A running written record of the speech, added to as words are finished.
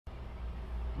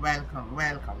welcome,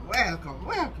 welcome, welcome,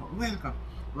 welcome, welcome.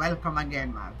 Welcome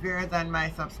again, my viewers and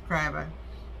my subscribers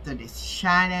to this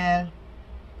channel,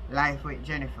 Life with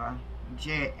Jennifer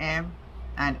JM,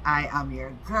 and I am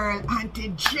your girl,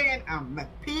 Auntie Jane, and my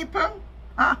people.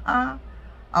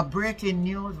 A breaking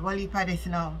news, what heap of this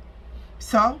now?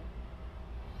 So,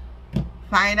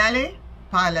 finally,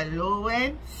 Paula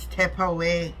Lowen step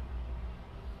away.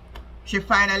 She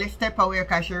finally stepped away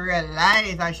because she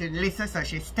realized and she listened, so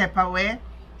she stepped away.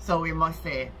 So we must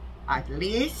say, at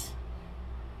least,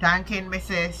 thanking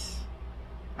Mrs.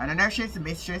 I don't know if she's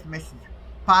Mistress, Miss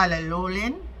Paula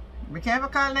Lowen. We can't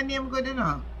even call the name good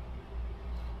enough.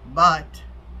 But,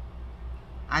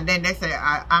 and then they say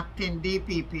our acting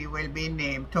DPP will be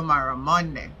named tomorrow,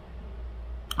 Monday.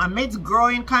 Amidst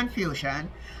growing confusion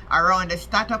around the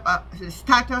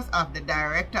status of the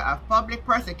Director of Public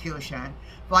Prosecution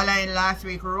following last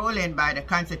week's ruling by the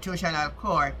Constitutional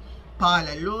Court,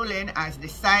 Paula Lowen has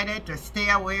decided to stay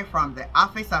away from the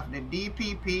office of the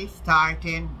DPP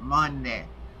starting Monday.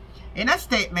 In a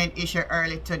statement issued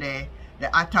early today, the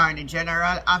Attorney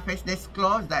General office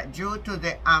disclosed that due to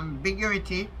the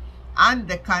ambiguity and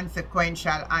the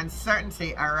consequential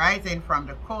uncertainty arising from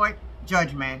the court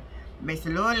judgment, Ms.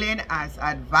 Lowen has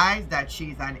advised that she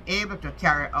is unable to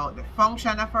carry out the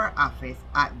function of her office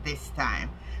at this time.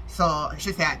 So,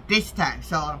 she said at this time.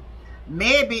 So,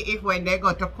 maybe if when they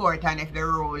go to court and if the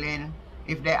ruling,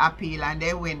 if they appeal and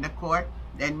they win the court,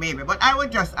 then maybe. But I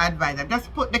would just advise them,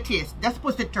 just put the case, just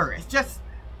put it to rest. Just,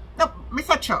 no,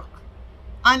 Mr. Chuck,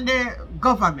 and the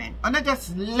government, and I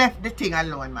just left the thing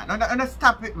alone, man. And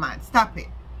stop it, man, stop it.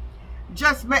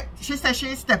 Just make, she said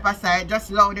she step aside,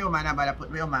 just allow the woman about to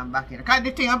put the woman back in. Because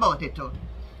the thing about it too,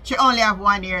 she only have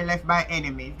 1 year left by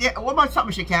enemies. What about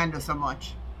something she can't do so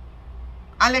much?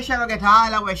 Unless she will get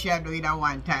all of what she do it at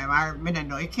one time. I don't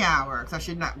know, it can't work. So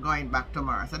she's not going back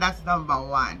tomorrow. So that's number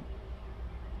one.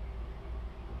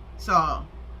 So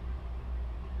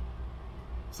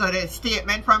the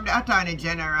statement from the Attorney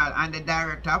General and the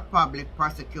Director of Public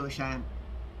Prosecution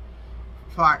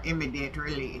for immediate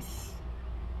release.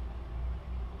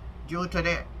 Due to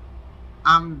the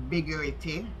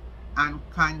ambiguity and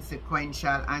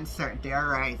consequential uncertainty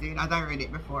arising, as I read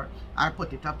it before, I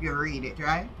put it up, you read it,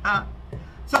 right?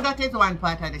 So that is one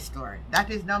part of the story. That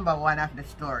is number one of the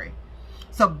story.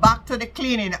 So back to the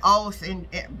cleaning house,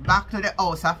 back to the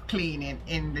house of cleaning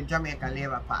in the Jamaica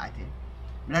Labour Party.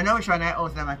 I don't know which one I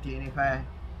house them at, if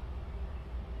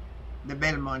the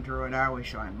Belmont Road or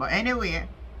which one. But anyway,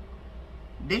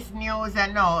 this news I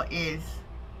know is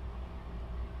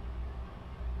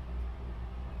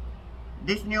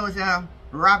this news of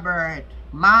Robert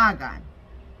Morgan,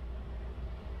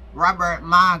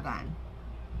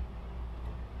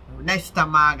 Nesta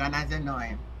Morgan as you know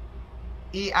him.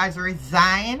 He has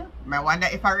resigned. I wonder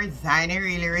if I resign, he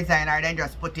really resign, or then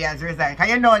just put he has resigned.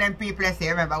 Because you know them people say,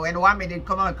 remember when one minute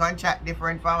come out and chat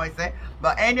different from what say.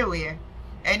 But anyway,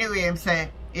 him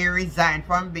say he resigned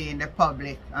from being the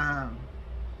public.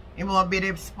 He won't be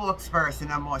the spokesperson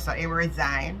no more, so he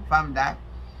resigned from that.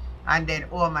 And then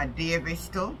Omar Davis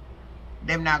too.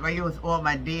 Them not going to use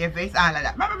Omar Davis, all of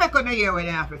that. Remember I couldn't hear what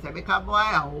they have to say, because boy,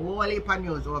 a whole heap of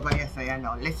news over here, so you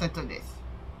know. Listen to this.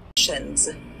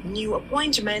 New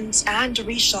appointments and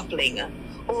reshuffling.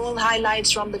 All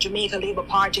highlights from the Jamaica Labour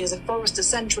Party's first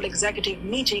Central Executive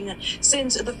meeting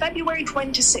since the February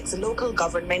 26th local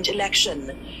government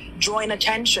election. Drawing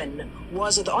attention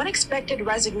was the unexpected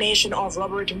resignation of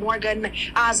Robert Morgan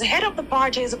as head of the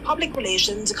party's Public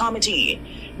Relations Committee.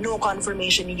 No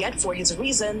confirmation yet for his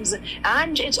reasons,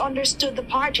 and it's understood the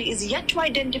party is yet to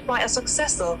identify a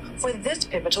successor for this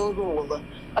pivotal role.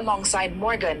 Alongside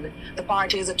Morgan, the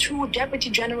party's 2 Deputy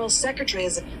General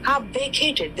Secretaries have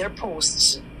vacated their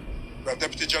posts. The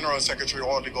Deputy General Secretary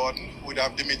Audley Gordon would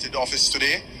have demitted office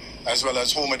today, as well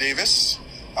as Homer Davis.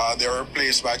 They are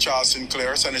replaced by Charles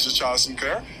Sinclair, Senator Charles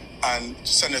Sinclair, and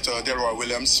Senator Delroy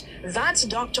Williams. That's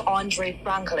Dr. Andre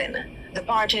Franklin, the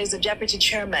party's deputy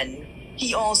chairman.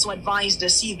 He also advised the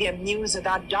CVM News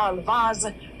that Darrell Vaz,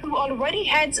 who already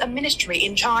heads a ministry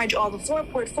in charge of 4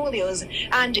 portfolios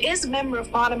and is Member of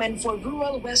Parliament for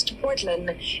Rural West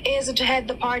Portland, is to head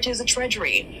the party's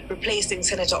treasury, replacing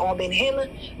Senator Albin Hill,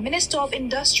 Minister of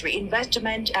Industry,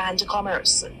 Investment and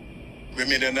Commerce. We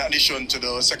made an addition to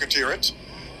the Secretariat,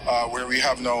 where we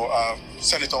have now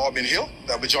Senator Albin Hill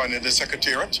that will be joining the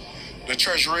Secretariat. The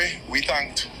Treasury, we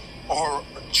thanked our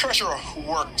Treasurer who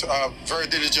worked very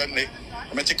diligently,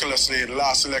 meticulously in the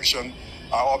last election,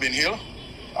 Albin Hill,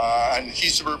 and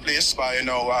he's to be replaced by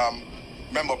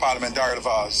Member of Parliament Daryl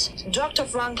Vaz. Dr.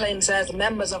 Franklin says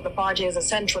members of the party's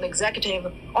central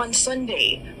executive on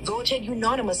Sunday voted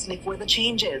unanimously for the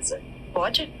changes.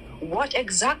 But what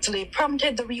exactly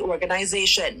prompted the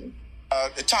reorganization?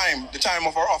 The time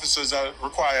of our officers are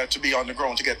required to be on the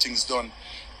ground to get things done.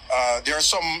 There are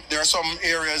some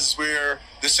areas where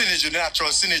the synergy, the natural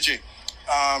synergy,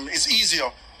 is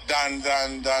easier than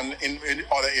in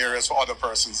other areas for other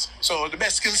persons. So the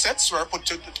best skill sets were put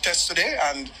to the test today,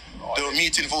 and the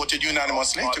meeting voted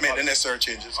unanimously to make the necessary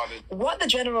changes. What the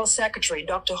General Secretary,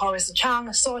 Dr. Horace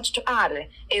Chang, sought to add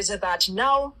is that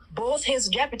now both his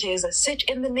deputies sit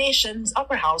in the nation's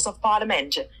upper house of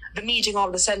Parliament. The meeting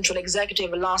of the Central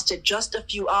Executive lasted just a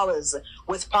few hours,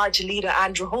 with party leader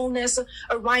Andrew Holness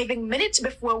arriving minutes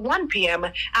before 1 p.m.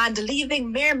 and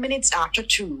leaving mere minutes after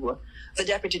 2. The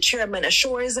deputy chairman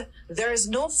assures there is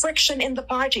no friction in the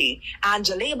party and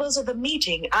labels the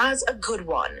meeting as a good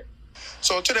one.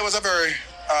 So today was a very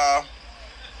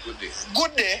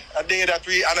good day, a day that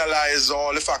we analyze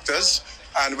all the factors,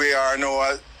 and we are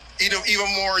now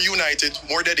even more united,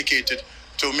 more dedicated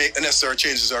to make the necessary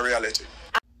changes a reality.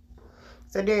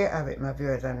 So there you have it, my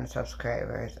viewers and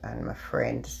subscribers and my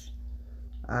friends,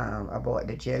 about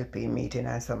the JLP meeting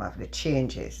and some of the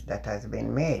changes that has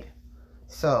been made.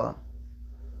 So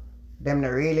them not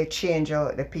really change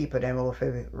out the people them who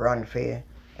run for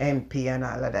MP and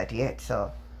all of that yet,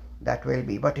 so that will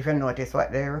be. But if you notice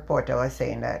what the reporter was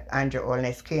saying, that Andrew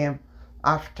Holness came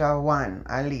after 1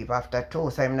 and leave after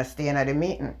 2, so I'm not staying at the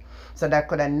meeting. So that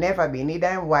could have never been. Neither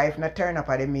his wife not turn up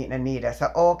at the meeting neither. So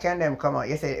how can them come out?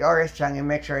 You say, Horace Chang, you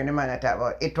make sure in the man talk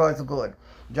about it was good,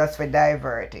 just for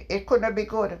divert it. It couldn't be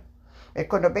good. It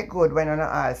couldn't be good when you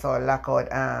also lock out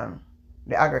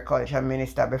the agriculture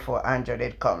minister before Andrew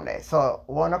did come there. So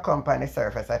wanna come on the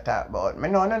surface I talk about. Me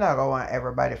know not want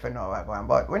everybody to know what going,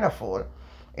 but we not fool.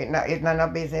 It's not no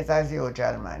business as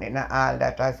usual, man. It's not all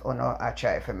that as uno I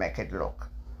try to make it look.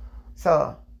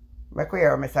 So make we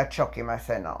hear Mr. Chucky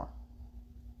say now.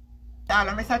 All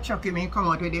of Mr. Chucky me come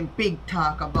out with him big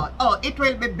talk about, oh, it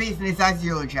will be business as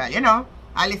usual, you know.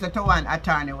 I listened to one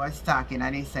attorney was talking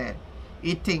and he said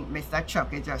he think Mr.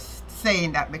 Chuck is just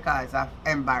saying that because of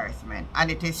embarrassment. And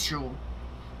it is true.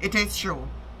 It is true.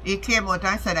 He came out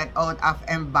and said that out of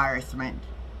embarrassment.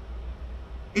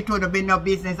 It would have been no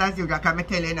business as usual. Can I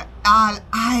tell you, all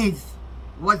eyes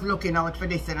was looking out for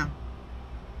this, you know.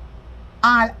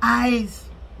 All eyes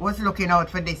was looking out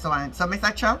for this one. So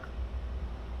Mr. Chuck,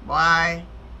 boy,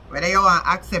 whether you want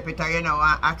to accept it or you don't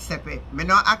want to accept it. Me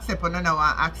not accept or no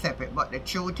want to accept it. But the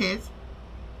truth is,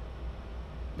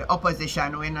 the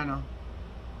opposition win, you know.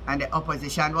 And the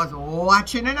opposition was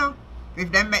watching, you know.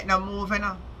 If they make no move, you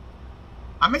know.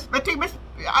 I think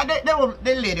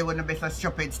the lady wouldn't be so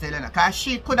stupid still, you know. Because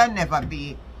she could have never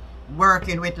be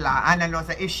working with law. And I know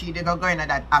that if she did go into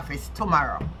that office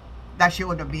tomorrow, that she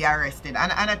wouldn't be arrested.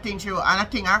 And I think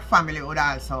her family would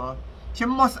also. She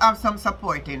must have some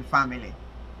supporting family.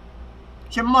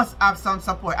 She must have some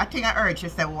support. I think I heard she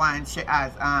said once she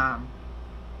has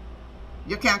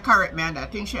you can correct me on that. I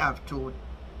think she have two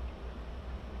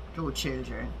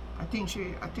children. I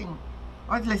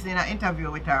was listening to an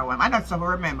interview with her one. I don't so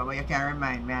remember, but you can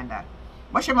remind me on that.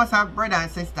 But she must have brother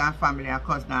and sister and family and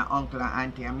cousin and uncle and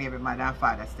auntie and maybe mother and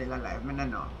father still alive. I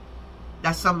don't know.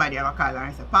 That's somebody I will call her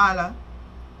and say, Paula,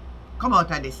 come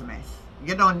out of this mess.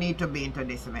 You don't need to be into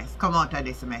this mess. Come out of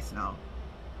this mess now.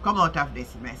 Come out of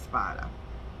this mess, Paula.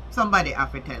 Somebody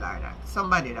have to tell her that.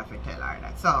 Somebody have to tell her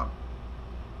that. So,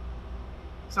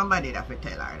 somebody have to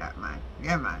tell her that, man.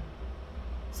 Yeah, man.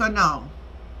 So now,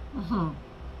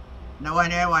 the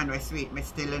one was sweet, but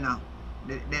still, you know,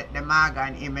 the maga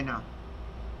and him, you know.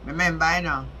 Remember, you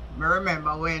know, I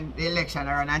remember when the election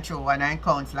ran and through one and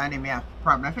council and him have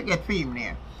problem. I forget for him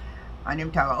name. And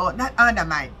him talk, oh, not under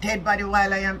my dead body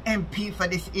while I am MP for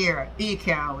this year. He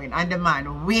can't win. And the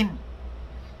man win.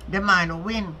 The man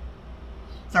win.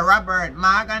 So Robert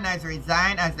Morgan has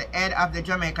resigned as the head of the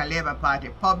Jamaica Labour Party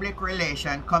Public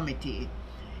Relations Committee.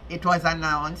 It was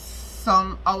announced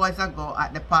some hours ago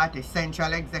at the party's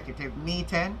Central Executive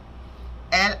meeting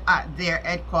held at their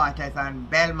headquarters on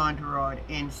Belmont Road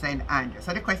in St. Andrews.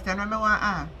 So the question I want to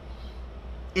ask,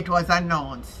 it was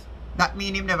announced. That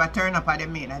means him never turn up at the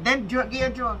meeting. Then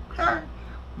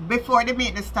before the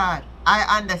meeting start,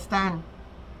 I understand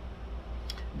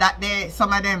that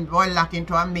some of them were locked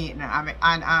into a meeting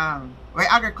and where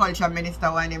agriculture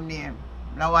minister want him name.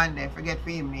 No one there, forget for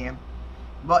him name.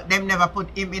 But them never put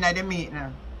him in at the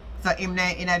meeting. So him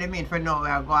in at the meeting for now we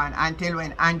are going until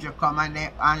when Andrew come and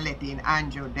let in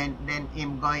Andrew, then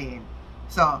him go in.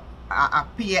 So I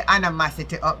pay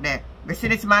animosity up there. We see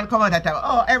this man come out and tell,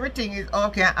 oh, everything is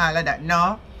okay and all of that.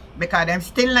 No, Because them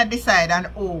still not decide on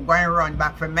who going to run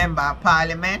back for member of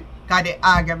parliament. Because the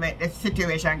argument, the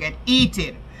situation get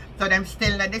heated. So them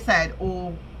still not decide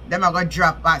who them are going to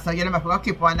drop back. So you know, we're going to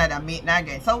keep on another meeting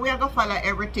again. So we are going to follow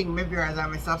everything, my viewers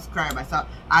and my subscribers. So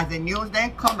as the news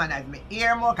then come and as me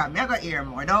hear more, because I'm going to hear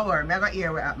more. Don't worry, I'm going to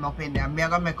hear what happen up in there. I'm going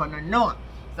to make you know.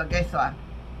 So guess what?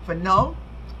 For now,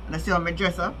 and I see how I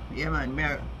dress up. Yeah man,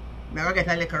 I'm going to get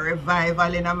a little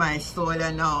revival in my soul,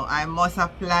 you know. I must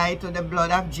apply to the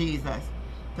blood of Jesus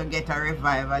to get a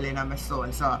revival in my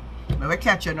soul. So we will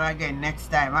catch you now again next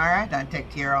time, alright? And take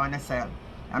care of yourself.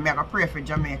 I'm going to pray for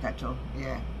Jamaica too.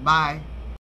 Yeah. Bye.